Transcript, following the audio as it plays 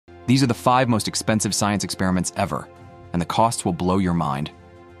These are the 5 most expensive science experiments ever, and the costs will blow your mind.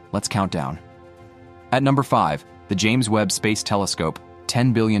 Let's count down. At number 5, the James Webb Space Telescope,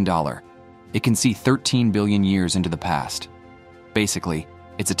 $10 billion. It can see 13 billion years into the past. Basically,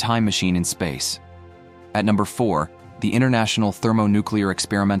 it's a time machine in space. At number 4, the International Thermonuclear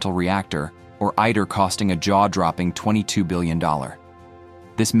Experimental Reactor, or ITER, costing a jaw-dropping $22 billion.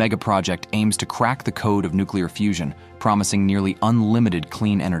 This mega project aims to crack the code of nuclear fusion, promising nearly unlimited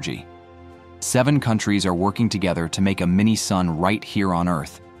clean energy. 7 countries are working together to make a mini-sun right here on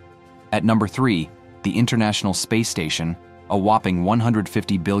Earth. At number 3, the International Space Station, a whopping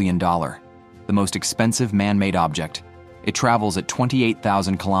 $150 billion. The most expensive man-made object. It travels at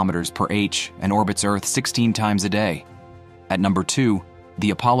 28,000 kilometers per h and orbits Earth 16 times a day. At number 2,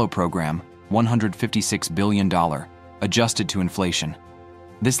 the Apollo program, $156 billion, adjusted to inflation.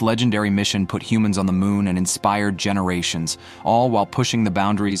 This legendary mission put humans on the moon and inspired generations, all while pushing the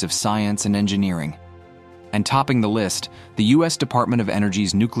boundaries of science and engineering. And topping the list, the U.S. Department of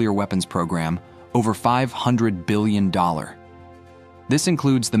Energy's nuclear weapons program, over $500 billion. This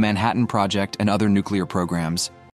includes the Manhattan Project and other nuclear programs,